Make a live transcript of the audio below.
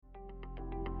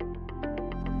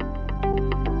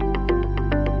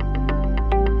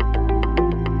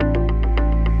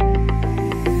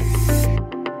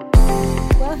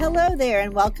Hello there,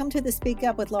 and welcome to the Speak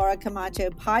Up with Laura Camacho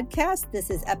podcast. This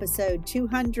is episode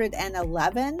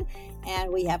 211,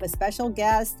 and we have a special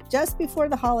guest. Just before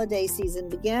the holiday season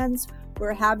begins,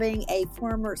 we're having a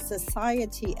former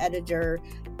Society editor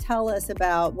tell us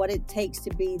about what it takes to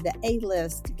be the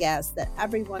A-list guest that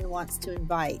everyone wants to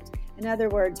invite. In other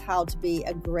words, how to be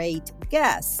a great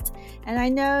guest. And I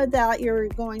know that you're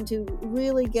going to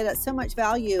really get so much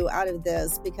value out of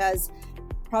this because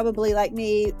probably like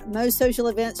me, most social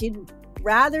events, you'd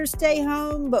rather stay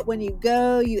home, but when you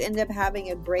go, you end up having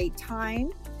a great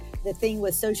time. The thing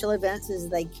with social events is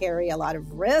they carry a lot of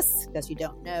risks because you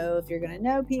don't know if you're going to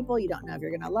know people, you don't know if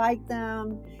you're going to like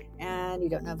them, and you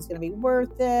don't know if it's going to be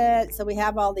worth it. So we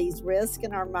have all these risks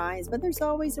in our minds, but there's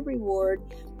always a reward.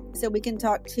 So we can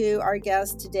talk to our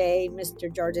guest today, Mr.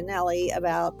 Giardinelli,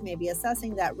 about maybe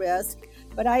assessing that risk.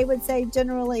 But I would say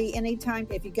generally, anytime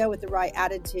if you go with the right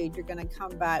attitude, you're going to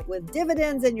come back with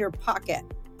dividends in your pocket.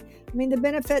 I mean, the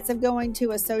benefits of going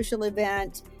to a social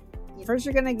event, first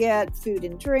you're going to get food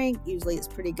and drink. Usually it's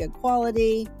pretty good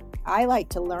quality. I like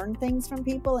to learn things from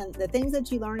people, and the things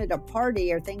that you learn at a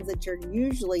party are things that you're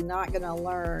usually not going to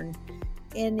learn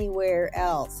anywhere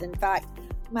else. In fact,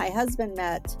 my husband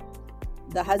met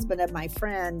the husband of my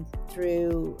friend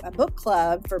through a book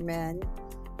club for men.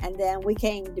 And then we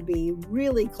came to be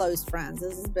really close friends.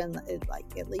 This has been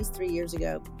like at least 3 years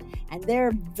ago. And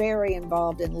they're very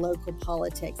involved in local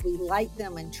politics. We like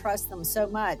them and trust them so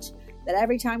much that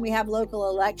every time we have local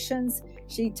elections,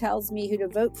 she tells me who to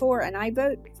vote for. And I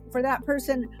vote for that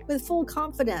person with full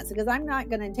confidence because I'm not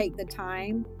going to take the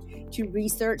time to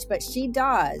research, but she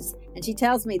does. And she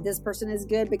tells me this person is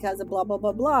good because of blah, blah,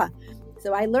 blah, blah.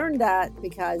 So I learned that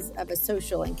because of a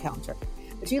social encounter.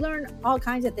 But you learn all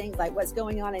kinds of things like what's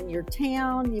going on in your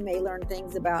town. You may learn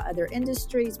things about other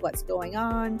industries, what's going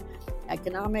on,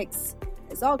 economics.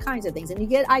 It's all kinds of things. And you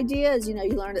get ideas, you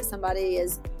learn that somebody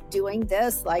is doing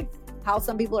this, like how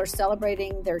some people are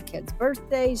celebrating their kids'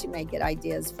 birthdays. You may get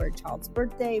ideas for a child's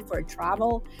birthday, for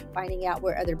travel, finding out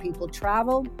where other people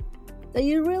travel. So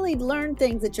you really learn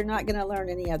things that you're not going to learn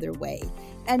any other way.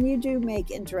 And you do make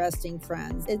interesting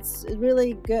friends. It's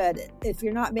really good. If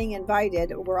you're not being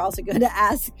invited, we're also going to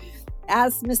ask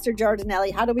Mr.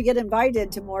 Giardinelli, how do we get invited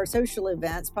to more social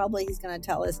events? Probably he's going to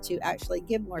tell us to actually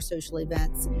give more social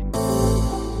events.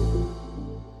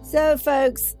 So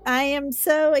folks, I am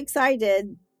so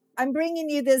excited. I'm bringing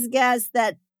you this guest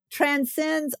that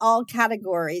transcends all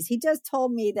categories. He just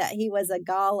told me that he was a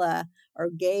gala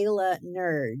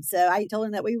nerd. So I told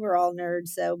him that we were all nerds.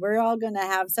 So we're all going to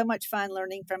have so much fun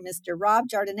learning from Mr. Rob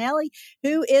Giardinelli,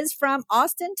 who is from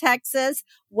Austin, Texas.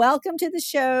 Welcome to the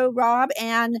show, Rob.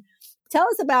 And tell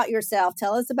us about yourself.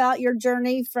 Tell us about your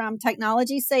journey from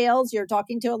technology sales. You're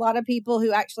talking to a lot of people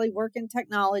who actually work in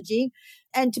technology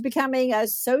and to becoming a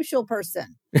social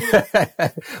person.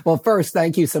 Well, first,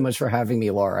 thank you so much for having me,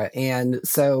 Laura. And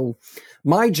so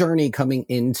my journey coming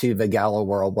into the gala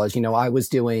world was, I was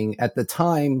doing at the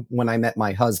time when I met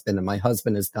my husband, and my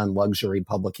husband has done luxury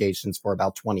publications for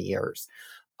about 20 years.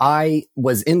 I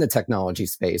was in the technology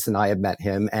space and I had met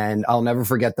him, and I'll never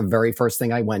forget the very first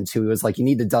thing I went to. He was like, you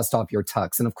need to dust off your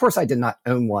tux. And of course I did not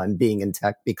own one being in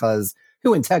tech, because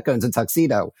who in tech owns a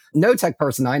tuxedo? No tech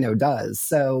person I know does.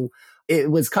 So it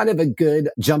was kind of a good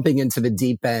jumping into the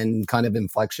deep end kind of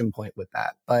inflection point with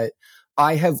that. But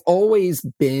I have always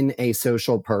been a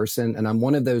social person, and I'm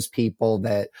one of those people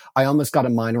that I almost got a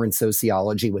minor in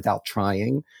sociology without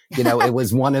trying. It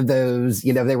was one of those,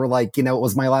 they were like, it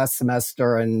was my last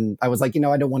semester, and I was like,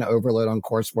 I don't want to overload on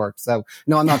coursework. So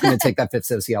no, I'm not going to take that fifth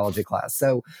sociology class.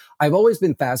 So I've always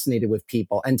been fascinated with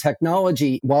people and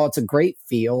technology. While it's a great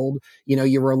field,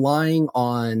 you're relying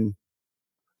on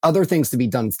other things to be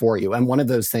done for you. And one of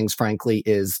those things, frankly,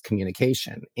 is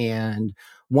communication. And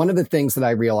one of the things that I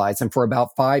realized, and for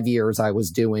about 5 years, I was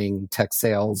doing tech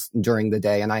sales during the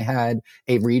day, and I had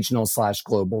a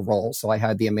regional/global role. So I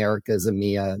had the Americas,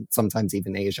 EMEA, sometimes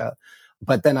even Asia.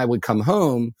 But then I would come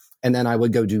home and then I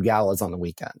would go do galas on the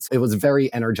weekends. It was very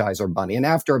Energizer Bunny. And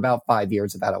after about 5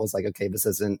 years of that, I was like, okay, this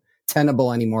isn't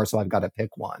tenable anymore. So I've got to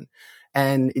pick one.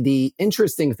 And the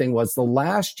interesting thing was the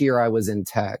last year I was in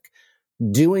tech,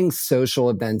 doing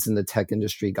social events in the tech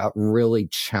industry got really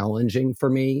challenging for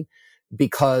me,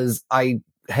 because I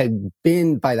had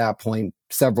been by that point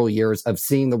several years of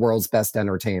seeing the world's best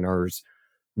entertainers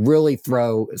really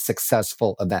throw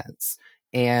successful events.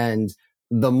 And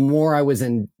the more I was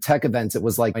in tech events, it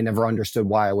was like I never understood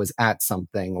why I was at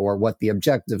something or what the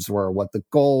objectives were, what the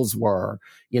goals were.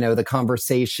 The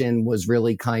conversation was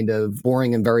really kind of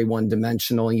boring and very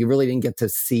one-dimensional, and you really didn't get to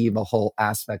see the whole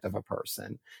aspect of a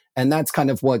person. And that's kind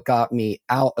of what got me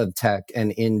out of tech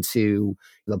and into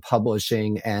the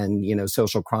publishing and,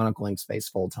 social chronicling space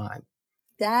full time.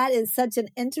 That is such an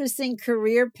interesting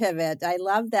career pivot. I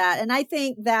love that. And I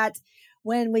think that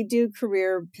when we do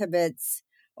career pivots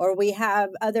or we have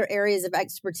other areas of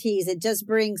expertise, it just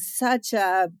brings such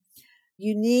a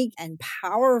unique and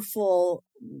powerful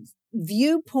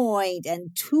viewpoint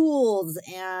and tools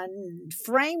and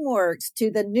frameworks to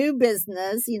the new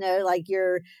business, like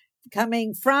you're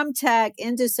coming from tech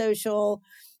into social.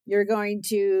 You're going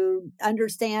to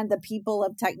understand the people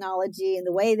of technology and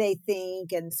the way they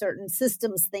think and certain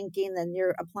systems thinking, and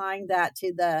you're applying that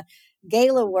to the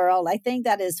gala world. I think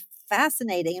that is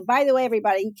fascinating. And by the way,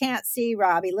 everybody, you can't see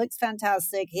Rob. He looks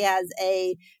fantastic. He has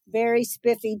a very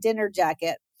spiffy dinner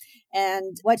jacket.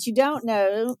 And what you don't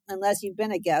know, unless you've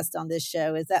been a guest on this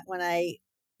show, is that when I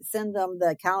send them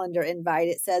the calendar invite,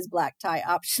 it says black tie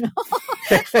optional.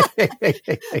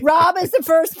 Rob is the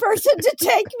first person to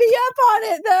take me up on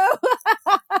it, though.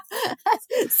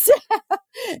 So,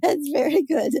 it's very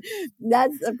good.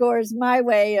 That's, of course, my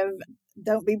way of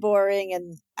don't be boring.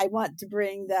 And I want to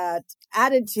bring that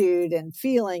attitude and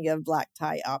feeling of black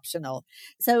tie optional.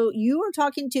 So you are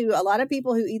talking to a lot of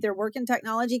people who either work in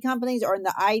technology companies or in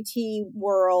the IT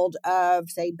world of,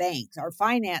 say, banks or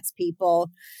finance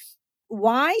people.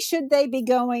 Why should they be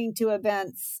going to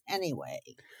events anyway?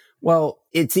 Well,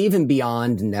 it's even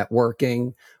beyond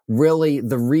networking. Really,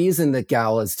 the reason that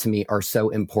galas to me are so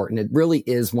important, it really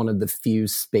is one of the few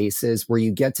spaces where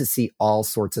you get to see all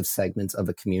sorts of segments of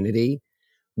a community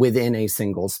within a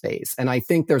single space. And I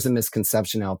think there's a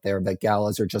misconception out there that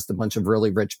galas are just a bunch of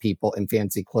really rich people in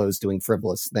fancy clothes doing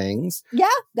frivolous things. Yeah,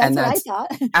 that's what I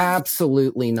thought.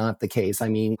 Absolutely not the case. I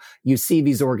mean, you see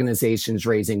these organizations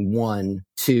raising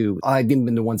I've even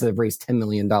been the ones that have raised $10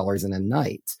 million in a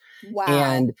night. Wow.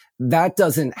 And that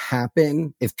doesn't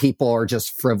happen if people are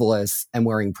just frivolous and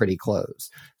wearing pretty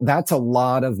clothes. That's a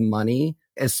lot of money,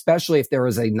 especially if there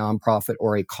is a nonprofit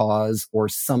or a cause or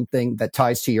something that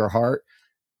ties to your heart.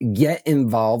 Get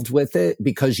involved with it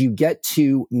because you get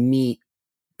to meet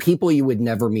people you would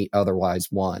never meet otherwise,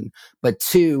 one. But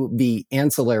two, the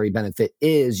ancillary benefit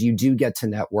is you do get to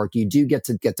network. You do get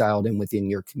to get dialed in within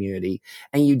your community,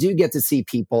 and you do get to see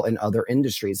people in other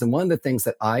industries. And one of the things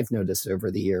that I've noticed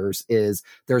over the years is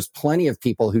there's plenty of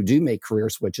people who do make career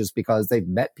switches because they've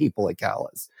met people at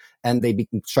galas and they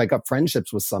strike up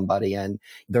friendships with somebody. And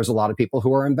there's a lot of people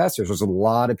who are investors. There's a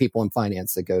lot of people in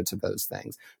finance that go to those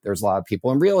things. There's a lot of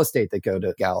people in real estate that go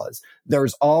to galas.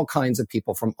 There's all kinds of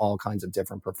people from all kinds of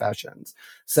different professions.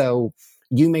 So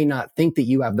you may not think that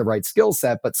you have the right skill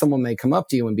set, but someone may come up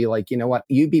to you and be like, you know what,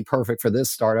 you'd be perfect for this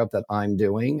startup that I'm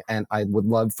doing. And I would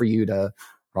love for you to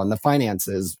run the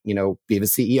finances, be the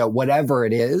CEO, whatever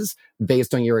it is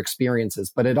based on your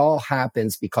experiences. But it all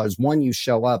happens because one, you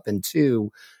show up, and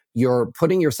two, you're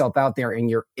putting yourself out there and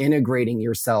you're integrating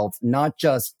yourself, not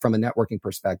just from a networking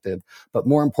perspective, but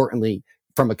more importantly,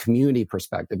 from a community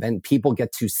perspective. And people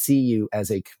get to see you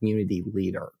as a community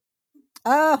leader.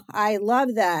 Oh, I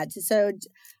love that. So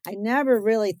I never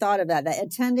really thought of that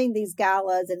attending these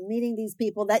galas and meeting these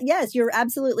people that, yes, you're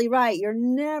absolutely right. You're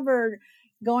never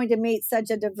going to meet such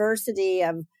a diversity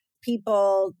of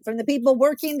people, from the people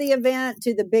working the event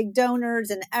to the big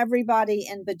donors and everybody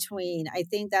in between. I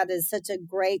think that is such a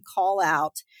great call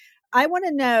out. I want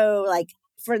to know,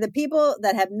 for the people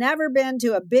that have never been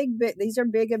to a these are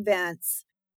big events,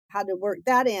 how to work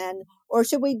that in, or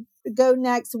should we go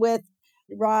next with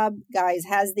Rob, guys,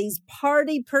 has these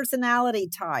party personality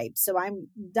types. So I'm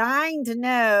dying to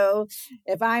know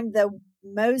if I'm the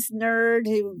most nerd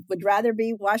who would rather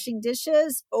be washing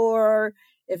dishes or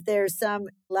if there's some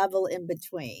level in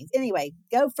between. Anyway,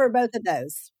 go for both of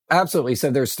those. Absolutely.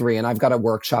 So there's three, and I've got a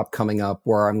workshop coming up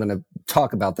where I'm going to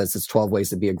talk about this. It's 12 ways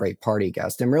to be a great party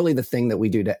guest. And really the thing that we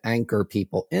do to anchor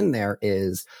people in there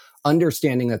is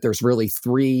understanding that there's really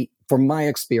three, from my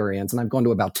experience, and I've gone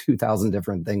to about 2,000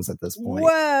 different things at this point.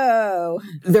 Whoa.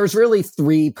 There's really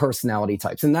three personality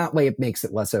types, and that way it makes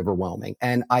it less overwhelming.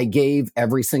 And I gave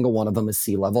every single one of them a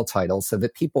C-level title so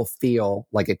that people feel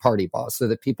like a party boss, so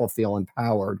that people feel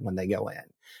empowered when they go in.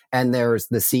 And there's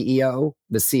the CEO,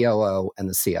 the COO, and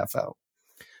the CFO.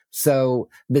 So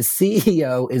the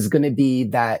CEO is going to be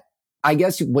that, I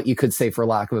guess what you could say, for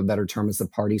lack of a better term, is the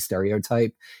party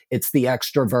stereotype. It's the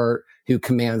extrovert who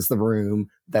commands the room,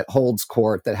 that holds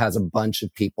court, that has a bunch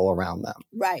of people around them.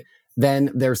 Right.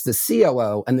 Then there's the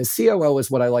COO, and the COO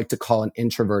is what I like to call an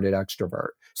introverted extrovert.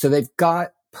 So they've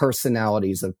got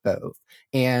personalities of both.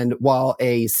 And while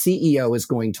a CEO is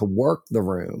going to work the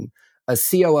room, a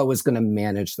COO is going to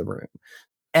manage the room.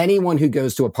 Anyone who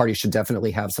goes to a party should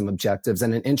definitely have some objectives.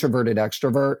 And an introverted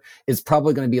extrovert is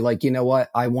probably going to be like, you know what?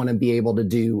 I want to be able to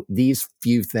do these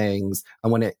few things. I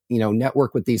want to,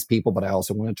 network with these people, but I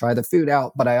also want to try the food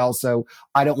out. But I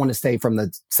don't want to stay from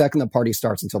the second the party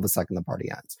starts until the second the party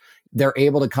ends. They're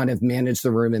able to kind of manage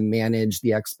the room and manage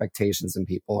the expectations and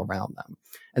people around them.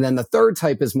 And then the third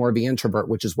type is more of the introvert,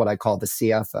 which is what I call the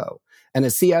CFO. And a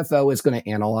CFO is going to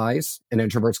analyze, an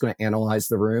introvert's going to analyze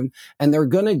the room, and they're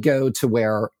going to go to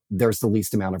where there's the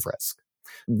least amount of risk.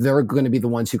 They're going to be the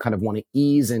ones who kind of want to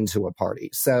ease into a party.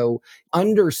 So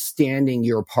understanding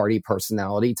your party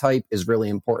personality type is really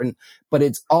important, but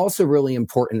it's also really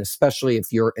important, especially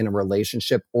if you're in a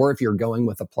relationship or if you're going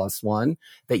with a +1,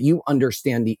 that you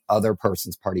understand the other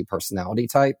person's party personality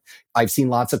type. I've seen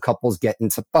lots of couples get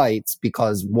into fights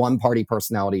because one party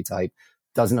personality type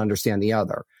doesn't understand the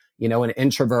other. An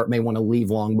introvert may want to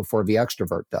leave long before the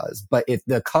extrovert does. But if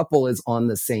the couple is on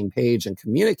the same page and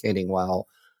communicating well,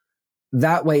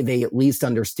 that way they at least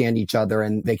understand each other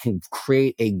and they can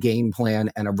create a game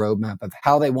plan and a roadmap of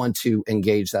how they want to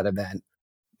engage that event,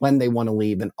 when they want to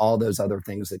leave, and all those other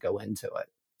things that go into it.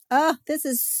 Oh, this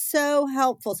is so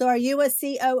helpful. So are you a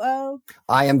COO?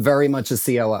 I am very much a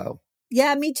COO.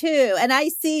 Yeah, me too. And I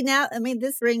see now,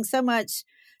 this brings so much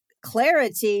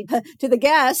clarity to the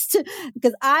guest,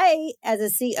 because I, as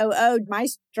a COO, my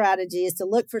strategy is to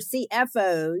look for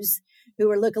CFOs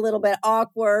who look a little bit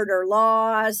awkward or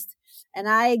lost, and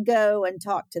I go and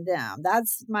talk to them.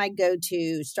 That's my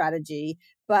go-to strategy.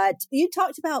 But you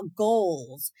talked about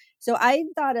goals. So I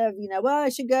thought of, I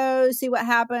should go see what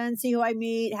happens, see who I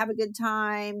meet, have a good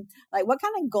time. Like, what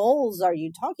kind of goals are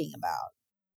you talking about?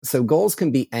 So goals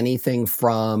can be anything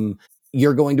from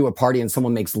you're going to a party and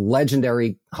someone makes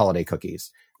legendary holiday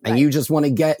cookies. And you just want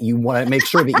to make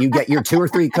sure that you get your 2 or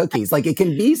 3 cookies. Like, it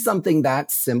can be something that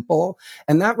simple.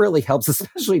 And that really helps,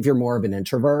 especially if you're more of an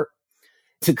introvert,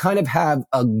 to kind of have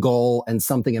a goal and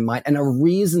something in mind and a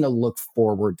reason to look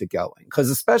forward to going. Because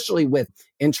especially with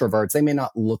introverts, they may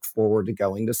not look forward to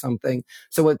going to something.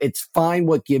 So it's fine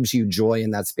what gives you joy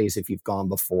in that space if you've gone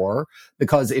before.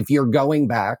 Because if you're going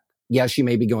back, yes, you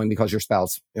may be going because your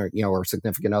spouse or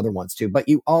significant other wants to, but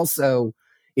you also,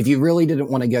 if you really didn't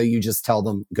want to go, you just tell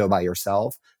them go by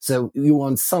yourself. So you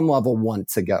on some level want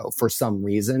to go for some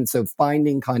reason. So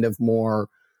finding kind of more,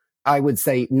 I would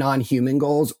say, non-human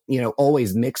goals,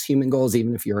 always mix human goals.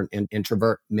 Even if you're an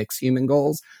introvert, mix human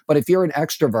goals. But if you're an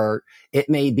extrovert, it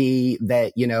may be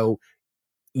that,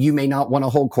 you may not want to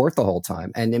hold court the whole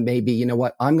time. And it may be,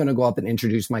 I'm going to go up and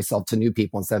introduce myself to new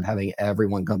people instead of having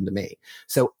everyone come to me.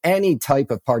 So any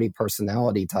type of party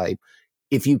personality type,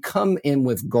 if you come in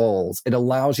with goals, it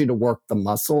allows you to work the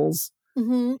muscles,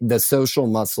 the social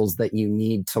muscles that you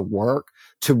need to work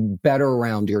to better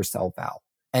round yourself out.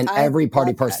 And every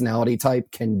party personality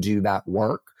type can do that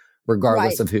work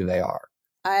regardless of who they are.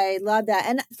 I love that.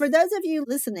 And for those of you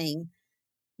listening,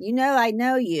 I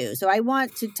know you. So I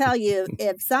want to tell you,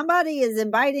 if somebody is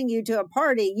inviting you to a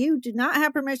party, you do not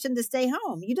have permission to stay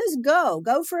home. You just go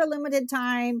for a limited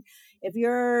time. If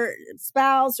your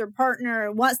spouse or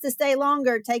partner wants to stay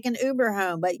longer, take an Uber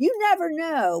home, but you never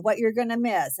know what you're going to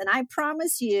miss. And I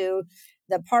promise you,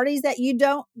 the parties that you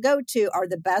don't go to are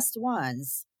the best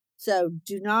ones. So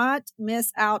do not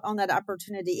miss out on that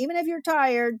opportunity. Even if you're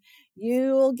tired,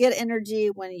 you'll get energy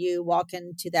when you walk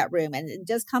into that room, and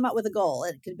just come up with a goal.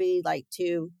 It could be like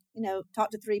to, talk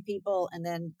to 3 people and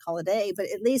then call a day, but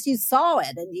at least you saw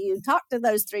it and you talked to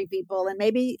those 3 people, and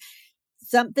maybe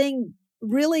something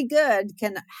really good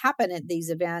can happen at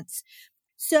these events.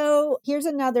 So here's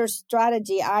another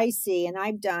strategy I see and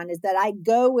I've done, is that I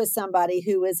go with somebody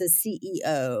who is a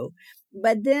CEO,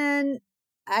 but then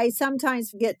I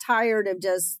sometimes get tired of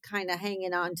just kind of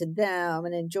hanging on to them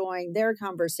and enjoying their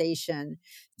conversation.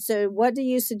 So what do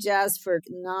you suggest for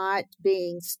not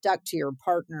being stuck to your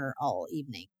partner all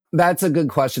evening? That's a good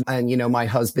question. And, my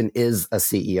husband is a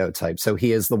CEO type. So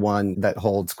he is the one that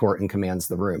holds court and commands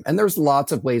the room. And there's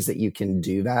lots of ways that you can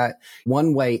do that.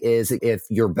 One way is if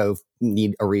you're both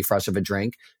need a refresh of a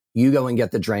drink, you go and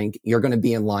get the drink. You're going to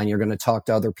be in line. You're going to talk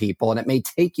to other people. And it may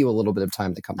take you a little bit of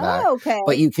time to come back. Okay.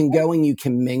 But you can go and you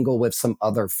can mingle with some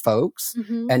other folks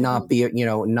and not be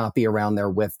around there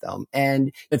with them.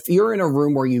 And if you're in a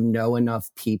room where enough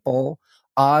people,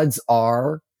 odds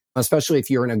are, especially if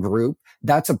you're in a group,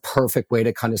 that's a perfect way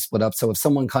to kind of split up. So if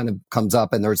someone kind of comes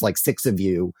up and there's like 6 of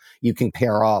you, you can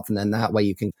pair off. And then that way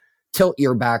you can tilt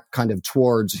your back kind of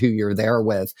towards who you're there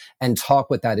with and talk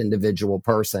with that individual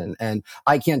person. And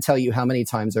I can't tell you how many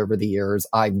times over the years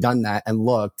I've done that and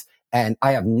looked, and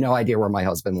I have no idea where my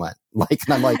husband went. Like,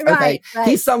 and I'm like, okay, right.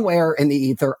 He's somewhere in the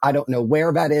ether. I don't know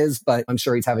where that is, but I'm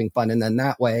sure he's having fun. And then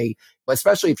that way,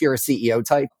 especially if you're a CEO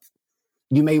type,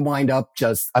 you may wind up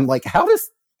I'm like, how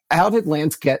did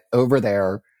Lance get over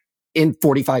there in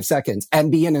 45 seconds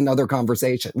and be in another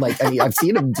conversation? Like, I mean, I've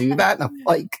seen him do that. And I'm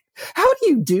like, how do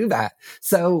you do that?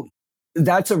 So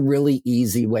that's a really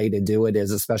easy way to do it,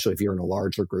 is especially if you're in a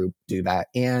larger group, do that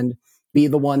and be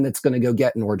the one that's going to go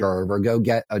get an hors d'oeuvre or go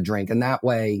get a drink. And that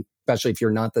way, especially if you're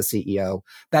not the CEO,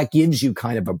 that gives you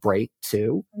kind of a break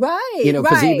too. Right.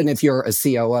 Because even if you're a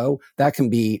COO, that can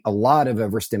be a lot of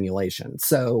overstimulation.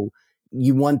 So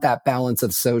you want that balance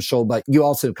of social, but you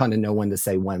also kind of know when to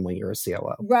say when you're a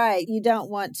COO. Right. You don't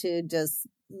want to just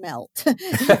melt from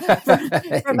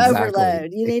exactly.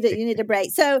 Overload. You need a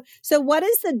break. So what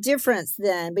is the difference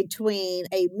then between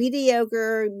a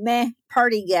mediocre meh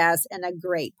party guest and a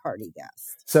great party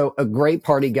guest? So a great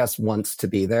party guest wants to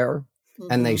be there.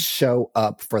 And they show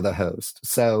up for the host.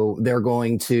 So they're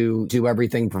going to do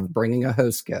everything from bringing a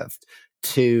host gift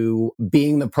to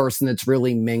being the person that's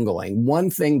really mingling.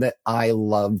 One thing that I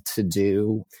love to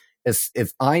do is,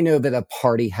 if I know that a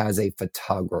party has a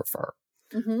photographer,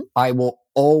 I will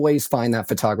always find that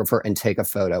photographer and take a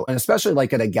photo. And especially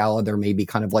like at a gala, there may be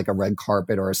kind of like a red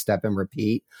carpet or a step and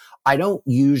repeat. I don't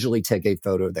usually take a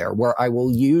photo there. Where I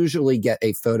will usually get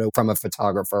a photo from a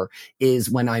photographer is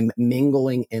when I'm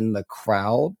mingling in the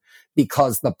crowd,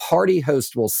 because the party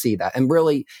host will see that. And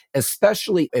really,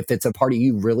 especially if it's a party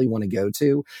you really want to go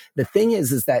to, the thing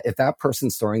is that if that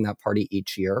person's throwing that party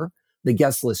each year, the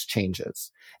guest list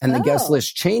changes. And the guest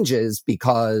list changes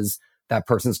because that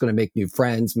person's going to make new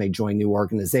friends, may join new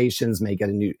organizations, may get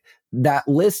that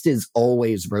list is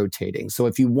always rotating. So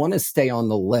if you want to stay on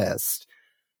the list,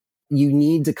 you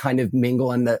need to kind of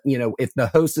mingle. And if the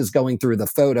host is going through the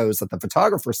photos that the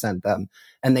photographer sent them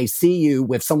and they see you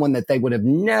with someone that they would have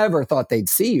never thought they'd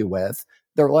see you with,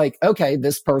 they're like, okay,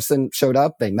 this person showed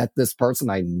up. They met this person.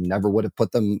 I never would have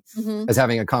put them as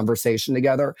having a conversation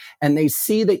together. And they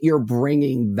see that you're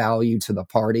bringing value to the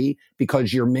party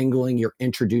because you're mingling, you're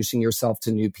introducing yourself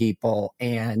to new people.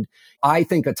 And I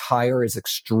think attire is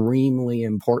extremely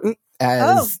important.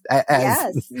 As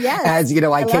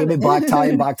I came in black tie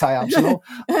and black tie optional.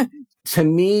 To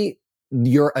me,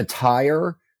 your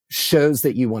attire shows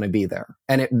that you want to be there.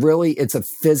 And it's a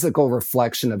physical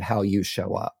reflection of how you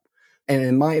show up. And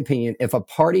in my opinion, if a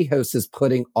party host is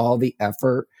putting all the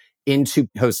effort into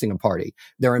hosting a party,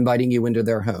 they're inviting you into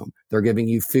their home, they're giving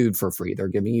you food for free, they're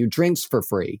giving you drinks for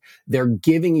free, they're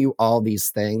giving you all these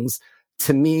things.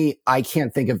 To me, I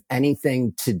can't think of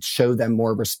anything to show them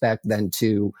more respect than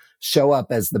to show up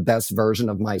as the best version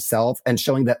of myself and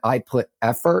showing that I put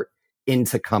effort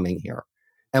into coming here.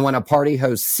 And when a party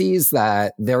host sees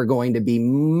that, they're going to be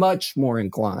much more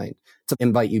inclined to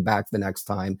invite you back the next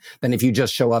time than if you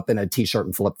just show up in a t-shirt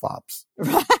and flip-flops.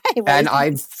 Right. And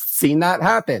I've seen that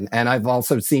happen. And I've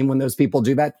also seen when those people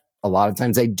do that, a lot of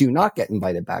times they do not get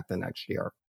invited back the next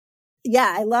year.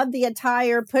 Yeah, I love the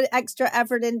attire. Put extra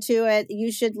effort into it.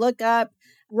 You should look up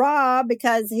Rob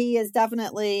because he is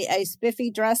definitely a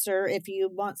spiffy dresser. If you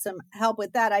want some help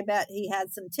with that, I bet he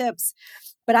had some tips.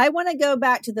 But I want to go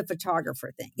back to the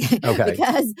photographer thing. Okay.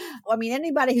 Because,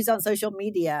 anybody who's on social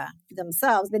media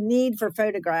themselves, the need for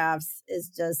photographs is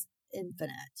just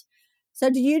infinite. So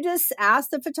do you just ask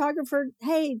the photographer,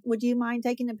 hey, would you mind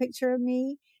taking a picture of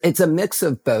me? It's a mix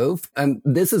of both. And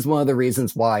this is one of the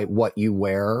reasons why what you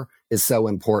wear is so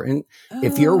important.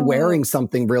 If you're wearing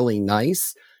something really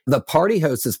nice, the party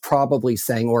host is probably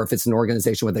saying, or if it's an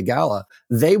organization with a gala,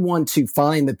 they want to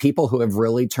find the people who have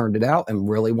really turned it out and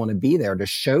really want to be there to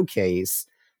showcase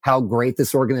how great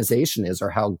this organization is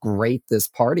or how great this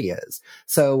party is.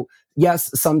 So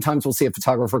yes, sometimes we'll see a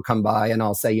photographer come by and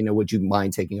I'll say, would you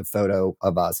mind taking a photo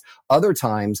of us? Other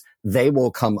times they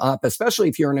will come up, especially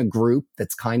if you're in a group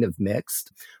that's kind of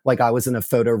mixed. Like I was in a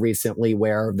photo recently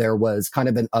where there was kind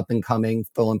of an up and coming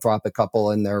philanthropic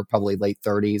couple in their probably late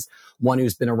 30s, one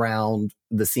who's been around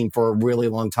the scene for a really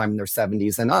long time in their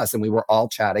 70s and us. And we were all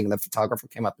chatting and the photographer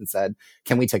came up and said,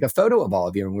 can we take a photo of all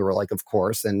of you? And we were like, of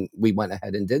course. And we went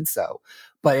ahead and did so.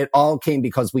 But it all came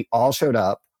because we all showed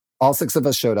up. All 6 of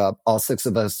us showed up. All 6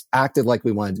 of us acted like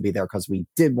we wanted to be there because we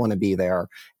did want to be there.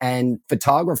 And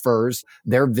photographers,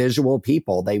 they're visual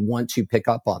people. They want to pick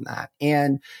up on that.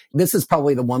 And this is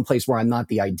probably the one place where I'm not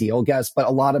the ideal guest, but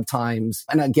a lot of times,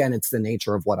 and again, it's the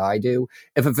nature of what I do.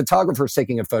 If a photographer's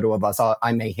taking a photo of us,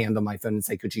 I may hand them my phone and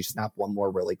say, could you snap one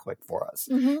more really quick for us?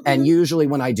 And usually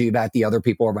when I do that, the other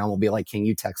people around will be like, can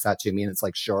you text that to me? And it's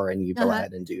like, sure. And you go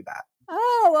ahead and do that.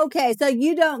 Oh, okay. So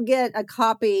you don't get a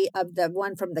copy of the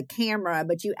one from the camera,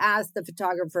 but you ask the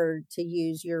photographer to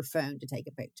use your phone to take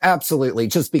a picture. Absolutely.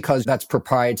 Just because that's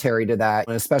proprietary to that.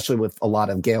 And especially with a lot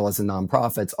of galas and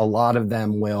nonprofits, a lot of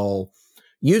them will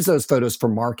use those photos for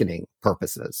marketing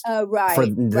purposes. Oh, right. For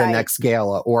the next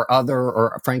gala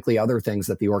or frankly, other things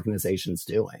that the organization's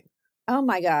doing. Oh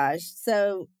my gosh.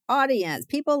 So audience,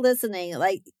 people listening,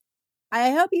 like,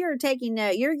 I hope you're taking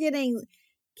note. You're getting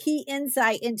key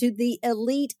insight into the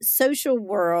elite social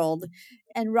world.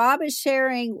 And Rob is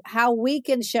sharing how we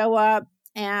can show up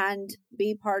and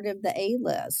be part of the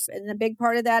A-list. And the big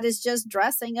part of that is just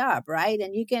dressing up, right?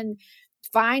 And you can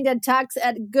find a tux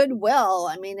at Goodwill.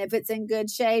 I mean, if it's in good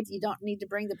shape, you don't need to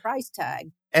bring the price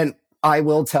tag. And I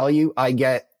will tell you, I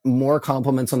get more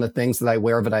compliments on the things that I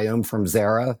wear that I own from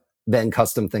Zara than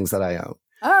custom things that I own.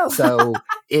 Oh, so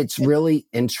it's really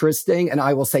interesting. And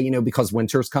I will say, because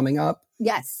winter's coming up.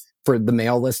 Yes. For the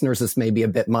male listeners, this may be a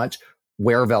bit much.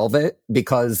 Wear velvet,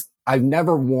 because I've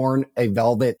never worn a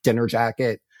velvet dinner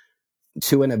jacket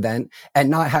to an event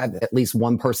and not have at least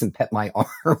one person pet my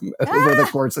arm over the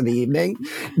course of the evening,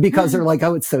 because they're like,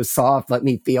 oh, it's so soft. Let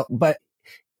me feel. But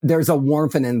there's a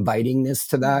warmth and invitingness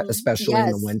to that, especially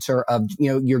in the winter of,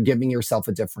 you're giving yourself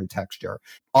a different texture.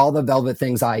 All the velvet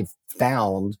things I've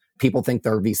found, people think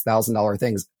they're these $1,000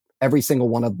 things. Every single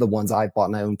one of the ones I bought,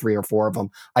 and I own 3 or 4 of them,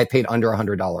 I paid under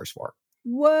 $100 for.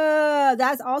 Whoa,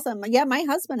 that's awesome. Yeah, my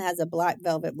husband has a black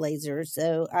velvet blazer,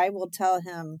 so I will tell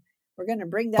him we're going to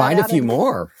bring that Find a few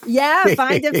more. Yeah,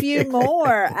 find a few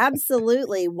more.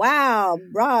 Absolutely. Wow.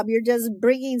 Rob, you're just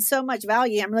bringing so much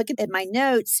value. I'm looking at my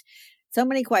notes. So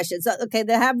many questions. So, okay,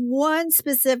 they have one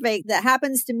specific that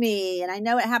happens to me, and I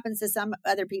know it happens to some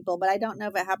other people, but I don't know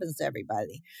if it happens to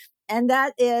everybody. And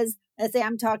that is, let's say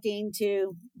I'm talking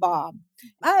to Bob.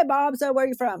 Hi, Bob. So where are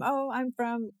you from? Oh, I'm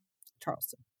from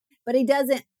Charleston. But he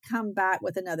doesn't come back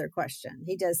with another question.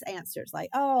 He just answers like,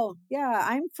 oh, yeah,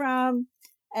 I'm from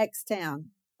X town.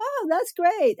 Oh, that's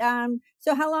great.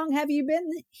 So how long have you been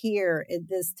here in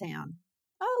this town?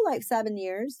 Oh, like 7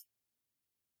 years.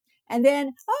 And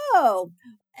then,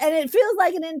 and it feels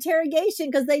like an interrogation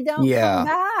because they don't come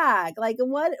back. Like,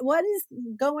 what is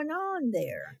going on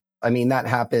there? I mean, that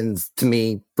happens to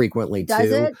me frequently too.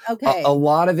 Does it? Okay. A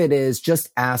lot of it is just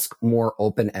ask more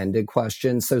open-ended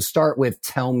questions. So start with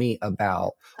tell me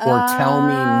about, or tell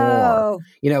me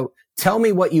more. Tell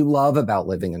me what you love about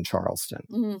living in Charleston,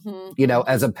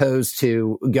 as opposed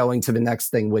to going to the next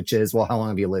thing, which is, well, how long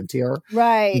have you lived here?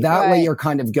 Right. That way you're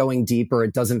kind of going deeper.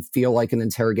 It doesn't feel like an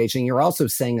interrogation. You're also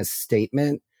saying a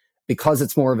statement, because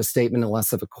it's more of a statement and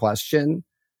less of a question.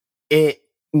 It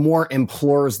more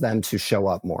implores them to show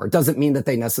up more. It doesn't mean that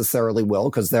they necessarily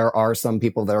will, because there are some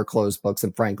people that are closed books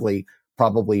and frankly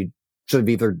probably should have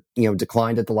either,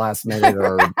 declined at the last minute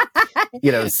or,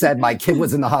 said my kid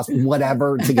was in the hospital,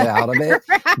 whatever, to get out of it.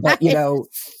 Right.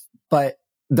 But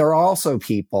there are also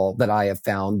people that I have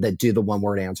found that do the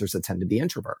one-word answers that tend to be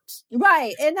introverts.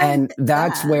 Right. And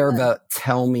that's where the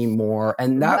tell me more.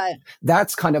 And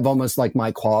that's kind of almost like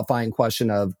my qualifying question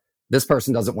of, this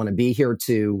person doesn't want to be here,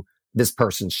 to this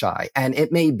person's shy. And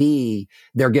it may be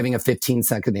they're giving a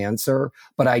 15-second answer,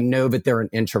 but I know that they're an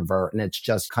introvert, and it's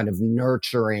just kind of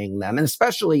nurturing them. And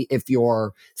especially if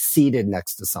you're seated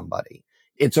next to somebody,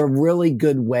 it's a really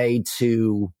good way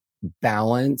to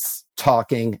balance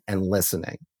talking and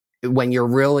listening when you're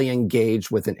really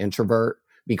engaged with an introvert,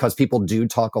 because people do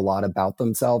talk a lot about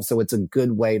themselves. So it's a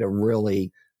good way to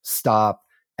really stop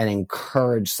and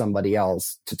encourage somebody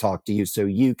else to talk to you so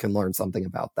you can learn something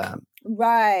about them.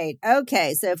 Right.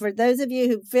 Okay. So for those of you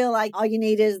who feel like all you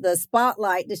need is the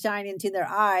spotlight to shine into their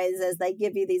eyes as they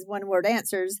give you these one-word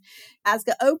answers, ask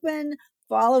an open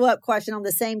follow-up question on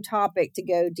the same topic to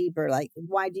go deeper. Like,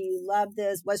 why do you love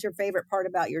this? What's your favorite part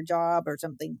about your job, or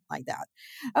something like that?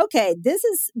 Okay. This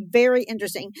is very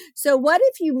interesting. So what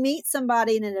if you meet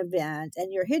somebody in an event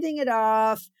and you're hitting it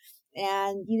off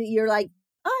and you're like,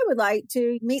 I would like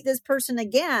to meet this person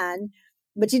again,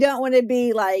 but you don't want to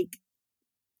be like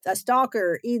a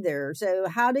stalker either. So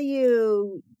how do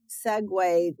you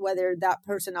segue whether that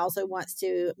person also wants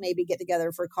to maybe get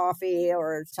together for coffee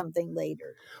or something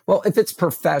later? Well, if it's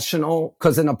professional,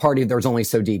 because in a party, there's only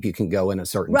so deep you can go in a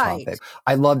certain topic.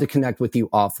 I love to connect with you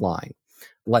offline.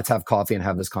 let's have coffee and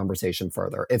have this conversation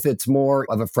further. If it's more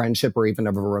of a friendship or even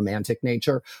of a romantic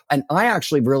nature, and I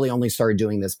actually really only started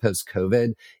doing this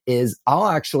post-COVID, is I'll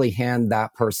actually hand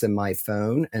that person my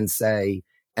phone and say,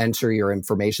 enter your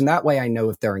information. That way I know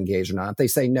if they're engaged or not. If they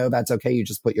say no, that's okay. You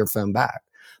just put your phone back.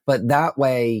 But that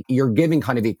way you're giving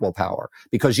kind of equal power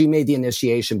because you made the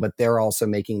initiation, but they're also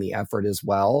making the effort as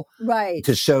well. Right.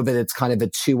 To show that it's kind of a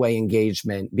two-way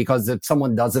engagement, because if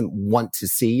someone doesn't want to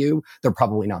see you, they're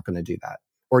probably not going to do that,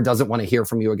 or doesn't want to hear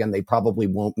from you again. They probably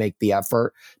won't make the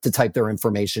effort to type their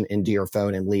information into your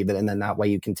phone and leave it. And then that way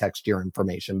you can text your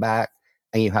information back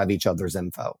and you have each other's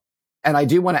info. And I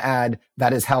do want to add,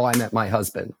 that is how I met my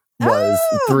husband, was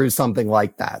through something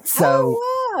like that. So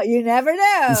wow, you never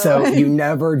know. So you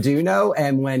never do know.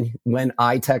 And when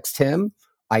I text him,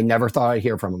 I never thought I'd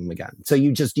hear from him again. So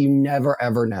you never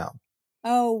ever know.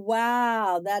 Oh,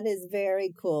 wow. That is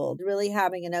very cool. Really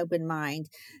having an open mind.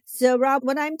 So Rob,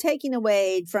 what I'm taking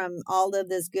away from all of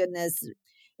this goodness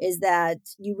is that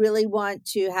you really want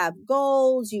to have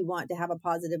goals. You want to have a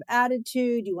positive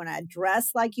attitude. You want to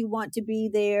dress like you want to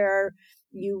be there.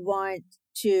 You want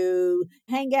to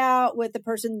hang out with the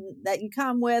person that you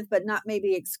come with, but not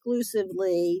maybe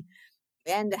exclusively,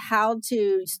 and how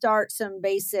to start some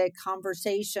basic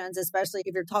conversations, especially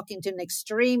if you're talking to an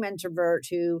extreme introvert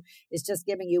who is just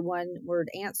giving you one word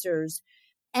answers,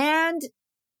 and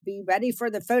be ready for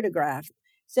the photograph.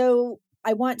 So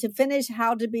I want to finish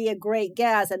how to be a great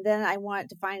guest. And then I want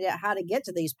to find out how to get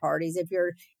to these parties. If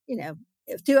you're,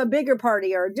 if to a bigger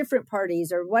party or different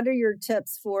parties, or what are your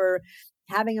tips for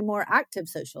having a more active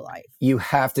social life? You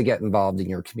have to get involved in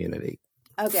your community.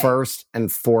 Okay. First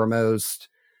and foremost,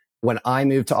 when I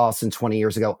moved to Austin 20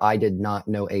 years ago, I did not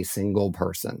know a single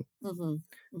person,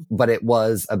 but it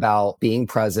was about being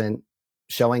present,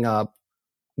 showing up,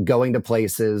 going to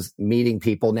places, meeting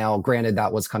people. Now, granted,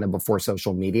 that was kind of before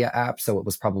social media apps, so it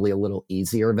was probably a little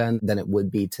easier then than it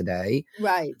would be today.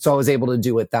 Right. So I was able to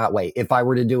do it that way. If I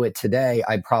were to do it today,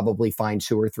 I'd probably find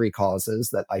 2 or 3 causes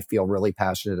that I feel really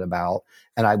passionate about,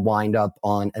 and I wind up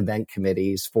on event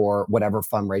committees for whatever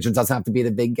fundraiser. It doesn't have to be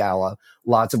the big gala.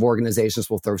 Lots of organizations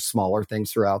will throw smaller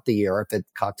things throughout the year. If a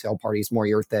cocktail party is more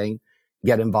your thing,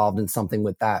 get involved in something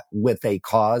with that, with a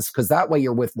cause, because that way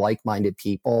you're with like-minded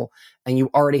people and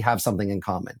you already have something in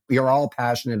common. You're all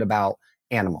passionate about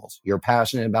animals. You're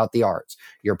passionate about the arts.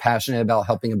 You're passionate about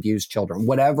helping abused children,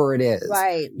 whatever it is.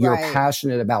 Right. You're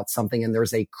passionate about something, and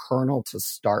there's a kernel to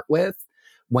start with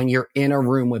when you're in a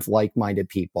room with like-minded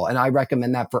people. And I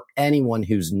recommend that for anyone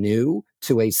who's new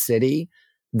to a city.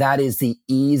 That is the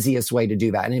easiest way to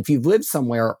do that. And if you've lived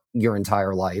somewhere your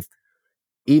entire life,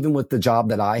 even with the job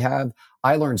that I have,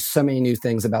 I learned so many new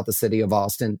things about the city of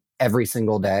Austin every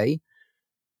single day.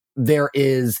 There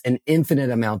is an infinite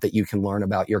amount that you can learn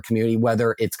about your community,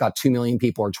 whether it's got 2 million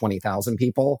people or 20,000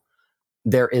 people.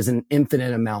 There is an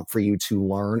infinite amount for you to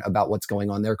learn about what's going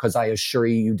on there, because I assure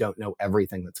you, you don't know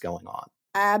everything that's going on.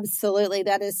 Absolutely.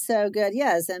 That is so good.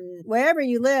 Yes. And wherever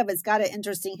you live, it's got an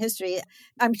interesting history.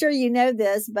 I'm sure you know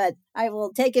this, but I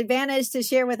will take advantage to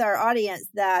share with our audience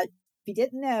that if you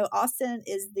didn't know, Austin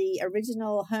is the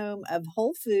original home of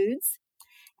Whole Foods.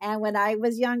 And when I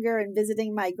was younger and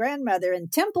visiting my grandmother in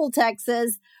Temple,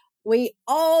 Texas, we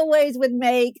always would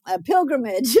make a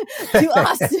pilgrimage to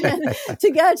Austin to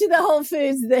go to the Whole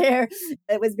Foods there.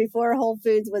 It was before Whole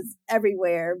Foods was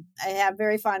everywhere. I have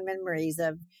very fond memories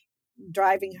of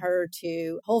driving her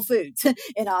to Whole Foods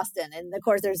in Austin. And of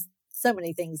course, there's so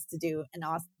many things to do in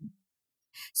Austin.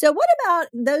 So what about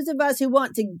those of us who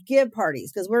want to give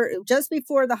parties? Because we're just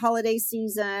before the holiday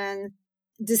season,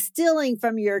 distilling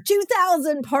from your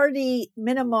 2,000 party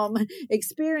minimum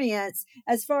experience,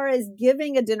 as far as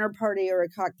giving a dinner party or a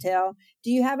cocktail,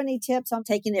 do you have any tips on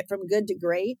taking it from good to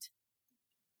great?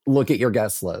 Look at your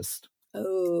guest list.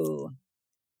 Oh,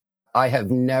 I have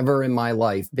never in my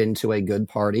life been to a good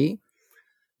party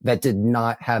that did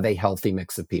not have a healthy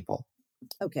mix of people.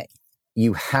 Okay.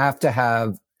 You have to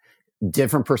have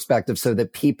different perspectives so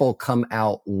that people come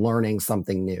out learning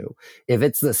something new. If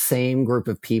it's the same group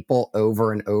of people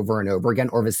over and over and over again,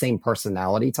 or the same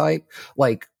personality type,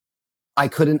 like I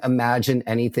couldn't imagine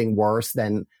anything worse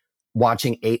than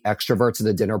watching 8 extroverts at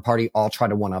a dinner party all try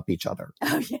to one up each other.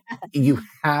 Oh, yeah. You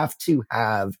have to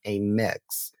have a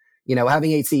mix.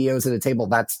 Having 8 CEOs at a table,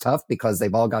 that's tough because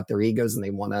they've all got their egos and they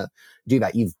want to do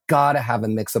that. You've got to have a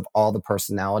mix of all the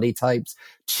personality types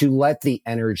to let the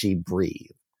energy breathe.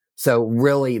 So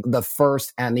really, the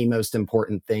first and the most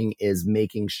important thing is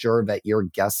making sure that your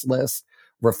guest list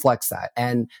reflects that.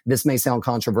 And this may sound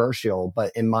controversial,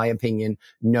 but in my opinion,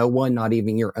 no one, not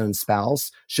even your own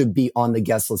spouse, should be on the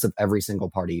guest list of every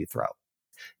single party you throw.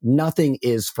 Nothing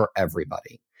is for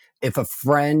everybody. if a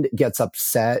friend gets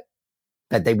upset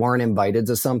that they weren't invited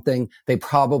to something, they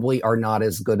probably are not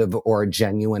as good of or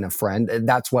genuine a friend.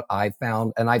 That's what I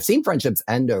found. And I've seen friendships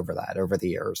end over that over the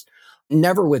years.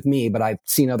 Never with me, but I've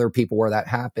seen other people where that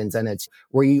happens. And it's,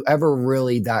 were you ever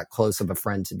really that close of a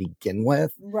friend to begin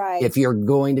with? Right. If you're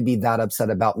going to be that upset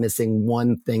about missing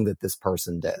one thing that this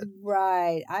person did.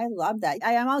 Right. I love that.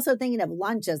 I am also thinking of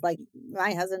lunches. Like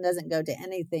my husband doesn't go to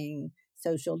anything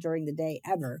social during the day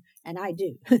ever, and I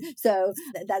do. So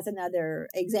that's another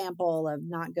example of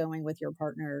not going with your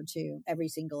partner to every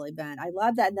single event. I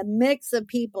love that. And the mix of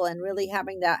people and really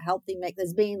having that healthy mix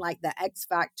as being like the X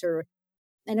factor.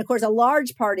 And of course, a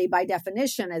large party by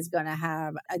definition is going to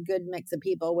have a good mix of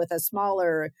people. With a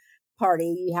smaller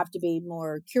party, you have to be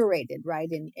more curated,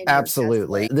 right? In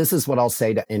Absolutely. This is what I'll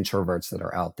say to introverts that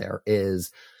are out there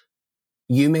is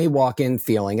you may walk in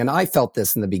feeling, and I felt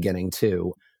this in the beginning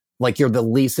too, like you're the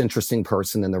least interesting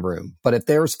person in the room. But if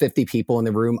there's 50 people in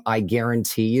the room, I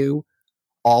guarantee you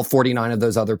all 49 of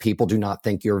those other people do not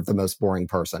think you're the most boring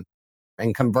person.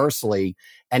 And conversely,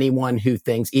 anyone who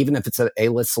thinks, even if it's an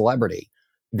A-list celebrity,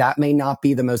 that may not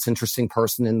be the most interesting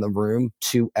person in the room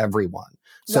to everyone.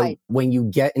 So Right. When you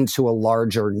get into a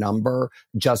larger number,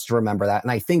 just remember that.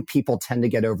 And I think people tend to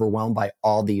get overwhelmed by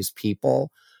all these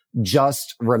people.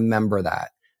 Just remember that.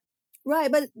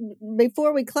 Right. But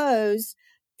before we close,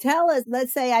 tell us,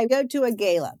 let's say I go to a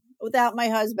gala without my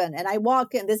husband and I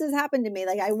walk in. This has happened to me.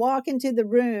 Like I walk into the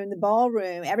room, the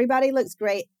ballroom, everybody looks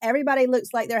great. Everybody looks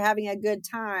like they're having a good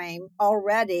time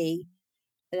already.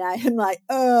 And I'm like,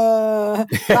 so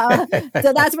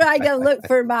that's where I go look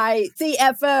for my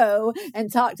CFO and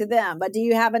talk to them. But do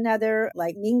you have another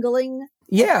like mingling?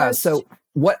 Yeah. approach? So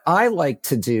what I like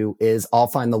to do is I'll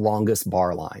find the longest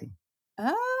bar line.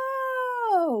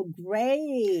 Oh,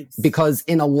 great. Because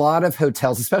in a lot of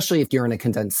hotels, especially if you're in a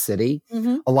condensed city,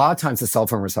 a lot of times the cell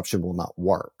phone reception will not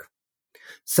work.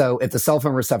 So if the cell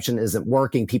phone reception isn't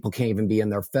working, people can't even be in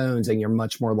their phones and you're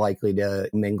much more likely to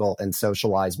mingle and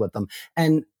socialize with them.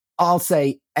 And I'll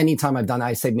say anytime I've done it,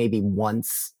 I say maybe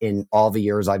once in all the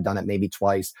years I've done it, maybe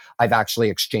twice, I've actually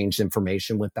exchanged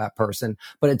information with that person.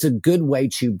 But it's a good way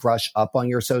to brush up on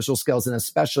your social skills. And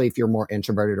especially if you're more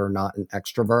introverted or not an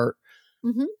extrovert,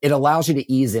 it allows you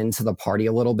to ease into the party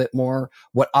a little bit more.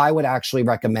 What I would actually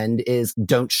recommend is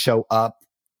don't show up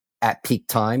at peak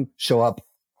time, show up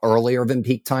earlier than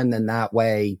peak time. Then that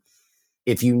way,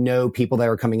 if you know people that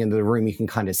are coming into the room, you can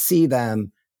kind of see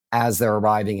them as they're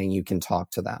arriving and you can talk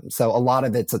to them. So a lot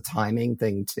of it's a timing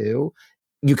thing too.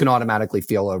 You can automatically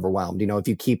feel overwhelmed. If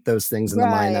you keep those things in the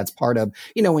mind, that's part of,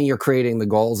 when you're creating the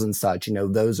goals and such,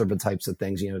 those are the types of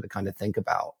things, to kind of think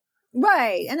about.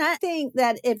 Right. And I think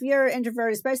that if you're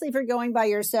introverted, especially if you're going by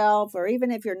yourself or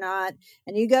even if you're not,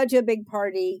 and you go to a big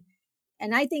party,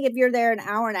 and I think if you're there an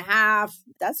hour and a half,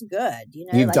 that's good.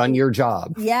 You've done your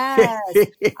job. Yes.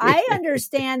 I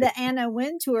understand that Anna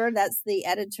Wintour, that's the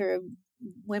editor of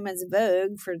Women's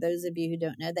Vogue, for those of you who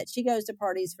don't know, that she goes to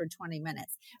parties for 20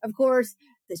 minutes. Of course,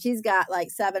 she's got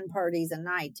like 7 parties a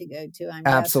night to go to. I'm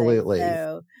Absolutely. guessing,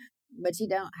 so, but you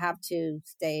don't have to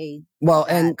stay. Well,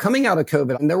 and coming out of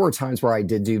COVID, there were times where I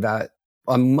did do that.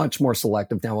 I'm much more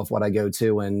selective now with what I go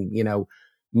to. And,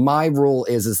 my rule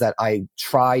is that I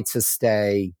try to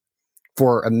stay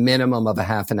for a minimum of a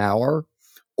half an hour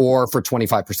or for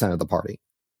 25% of the party.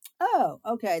 Oh,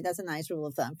 okay. That's a nice rule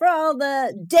of thumb for all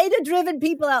the data-driven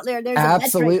people out there. There's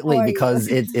absolutely, a because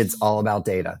it's all about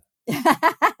data.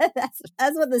 That's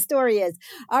what the story is.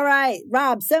 All right,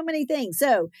 Rob, so many things.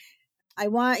 So I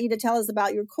want you to tell us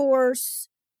about your course.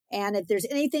 And if there's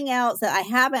anything else that I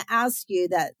haven't asked you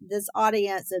that this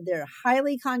audience, that they're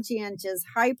highly conscientious,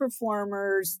 high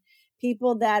performers,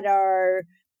 people that are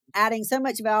adding so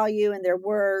much value in their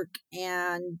work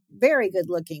and very good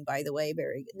looking, by the way,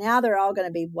 very good. Now they're all going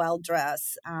to be well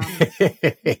dressed.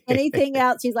 Anything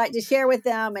else you'd like to share with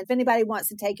them? And if anybody wants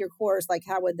to take your course, like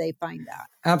how would they find that?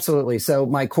 Absolutely. So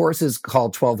my course is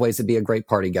called 12 Ways to Be a Great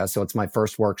Party Guest. So it's my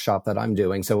first workshop that I'm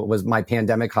doing. So it was my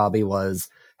pandemic hobby was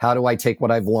how do I take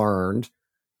what I've learned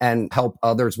and help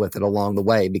others with it along the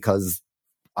way? Because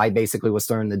I basically was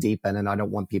thrown in the deep end and I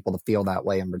don't want people to feel that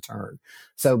way in return.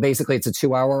 So basically it's a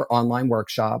 2-hour online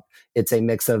workshop. It's a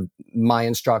mix of my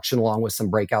instruction along with some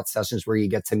breakout sessions where you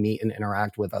get to meet and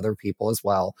interact with other people as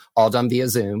well, all done via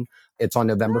Zoom. It's on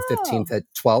November 15th at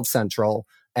 12 Central.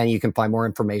 And you can find more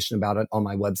information about it on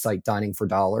my website,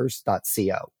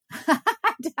 diningfordollars.co.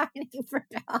 Dining for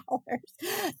Dollars.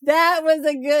 That was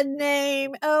a good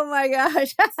name. Oh my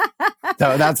gosh.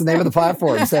 So that's the name of the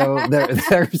platform. So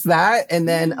there's that. And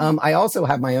then I also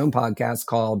have my own podcast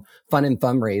called Fun and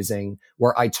Fundraising,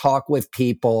 where I talk with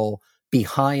people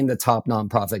behind the top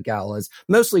nonprofit galas,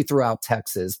 mostly throughout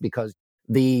Texas, because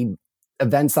the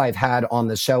events I've had on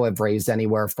the show have raised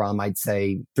anywhere from, I'd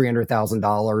say,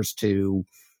 $300,000 to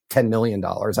 $10 million.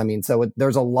 I mean, so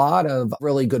there's a lot of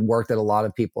really good work that a lot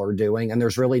of people are doing. And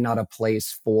there's really not a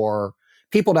place for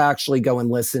people to actually go and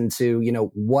listen to,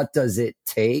 what does it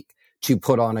take to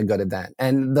put on a good event?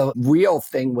 And the real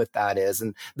thing with that is,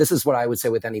 and this is what I would say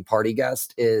with any party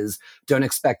guest, is don't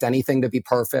expect anything to be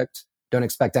perfect. Don't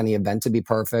expect any event to be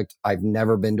perfect. I've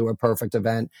never been to a perfect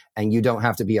event, and you don't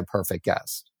have to be a perfect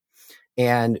guest.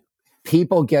 And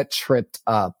people get tripped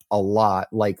up a lot.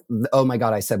 Like, oh my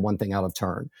God, I said one thing out of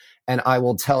turn. And I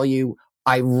will tell you,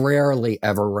 I rarely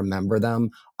ever remember them.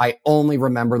 I only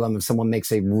remember them if someone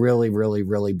makes a really, really,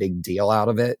 really big deal out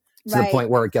of it to the point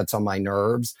where it gets on my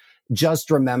nerves. Just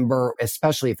remember,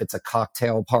 especially if it's a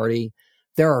cocktail party,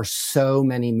 there are so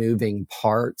many moving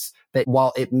parts that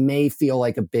while it may feel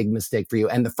like a big mistake for you,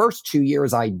 and the first 2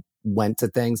 years I went to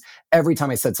things, every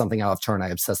time I said something out of turn, I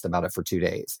obsessed about it for 2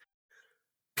 days.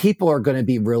 People are going to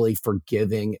be really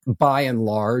forgiving by and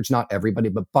large, not everybody,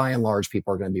 but by and large,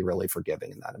 people are going to be really forgiving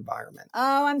in that environment.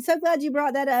 Oh, I'm so glad you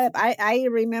brought that up. I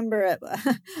remember it.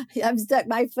 I've stuck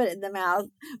my foot in the mouth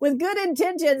with good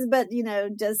intentions, but,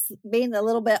 just being a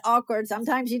little bit awkward.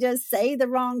 Sometimes you just say the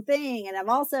wrong thing. And I'm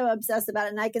also obsessed about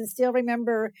it. And I can still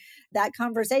remember that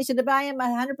conversation. But I am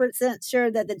 100%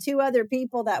 sure that the two other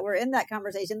people that were in that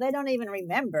conversation, they don't even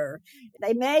remember.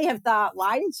 They may have thought,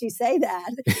 why did she say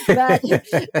that?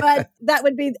 But that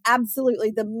would be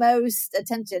absolutely the most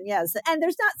attention. Yes. And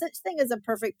there's not such thing as a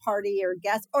perfect party or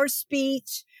guest or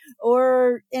speech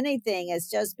or anything. It's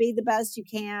just be the best you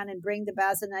can and bring the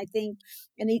best. And I think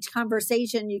in each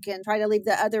conversation, you can try to leave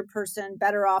the other person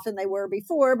better off than they were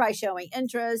before by showing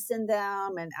interest in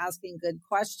them and asking good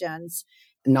questions.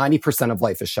 90% of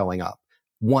life is showing up.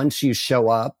 Once you show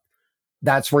up,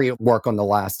 that's where you work on the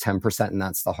last 10%, and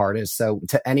that's the hardest. So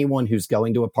to anyone who's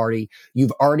going to a party,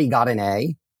 you've already got an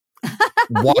A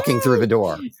walking through the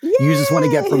door. Yay! You just want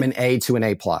to get from an A to an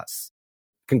A+.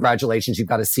 Congratulations, you've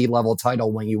got a C-level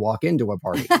title when you walk into a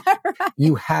party. Right.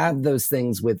 You have those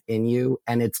things within you,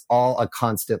 and it's all a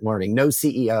constant learning. No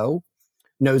CEO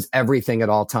knows everything at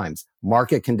all times.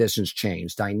 Market conditions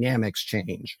change, dynamics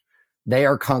change. They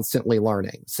are constantly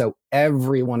learning. So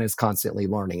everyone is constantly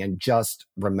learning, and just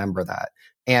remember that.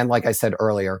 And like I said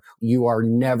earlier, you are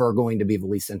never going to be the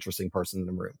least interesting person in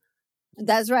the room.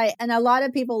 That's right. And a lot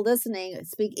of people listening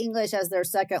speak English as their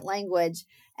second language.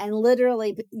 And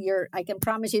literally, I can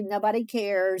promise you, nobody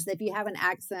cares if you have an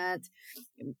accent.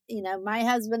 My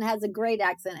husband has a great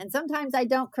accent. And sometimes I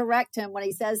don't correct him when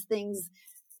he says things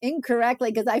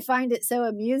incorrectly because I find it so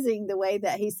amusing the way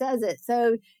that he says it.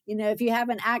 So, if you have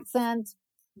an accent,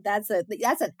 that's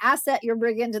an asset you're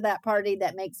bringing to that party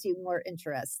that makes you more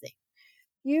interesting.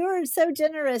 You are so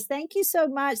generous. Thank you so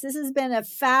much. This has been a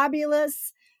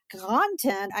fabulous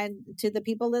content. And to the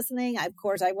people listening, of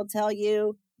course, I will tell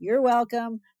you, you're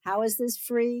welcome. How is this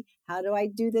free? How do I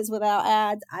do this without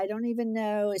ads? I don't even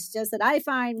know. It's just that I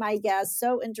find my guests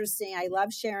so interesting. I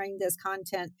love sharing this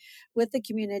content with the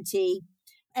community.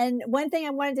 And one thing I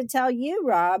wanted to tell you,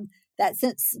 Rob, that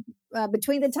since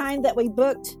between the time that we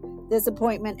booked this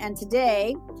appointment and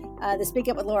today, the Speak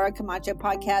Up with Laura Camacho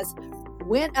podcast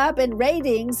went up in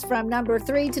ratings from number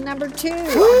 3 to number 2 in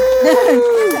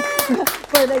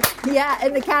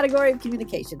the category of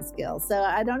communication skills. So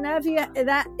I don't know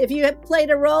if you have played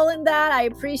a role in that. I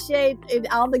appreciate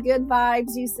all the good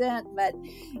vibes you sent, but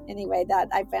anyway, that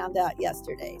I found out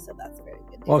yesterday. So that's very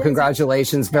good. Well,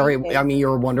 congratulations.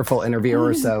 You're a wonderful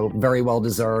interviewer, so very well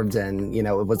deserved. And,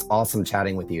 it was awesome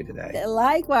chatting with you today.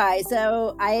 Likewise.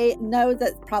 So I know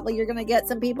that probably you're going to get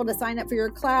some people to sign up for your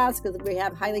class because we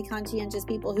have highly conscientious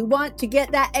people who want to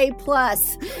get that A+.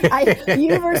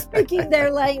 You were speaking their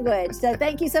language. So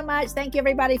thank you so much. Thank you,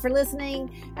 everybody, for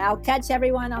listening. I'll catch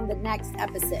everyone on the next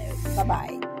episode.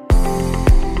 Bye-bye.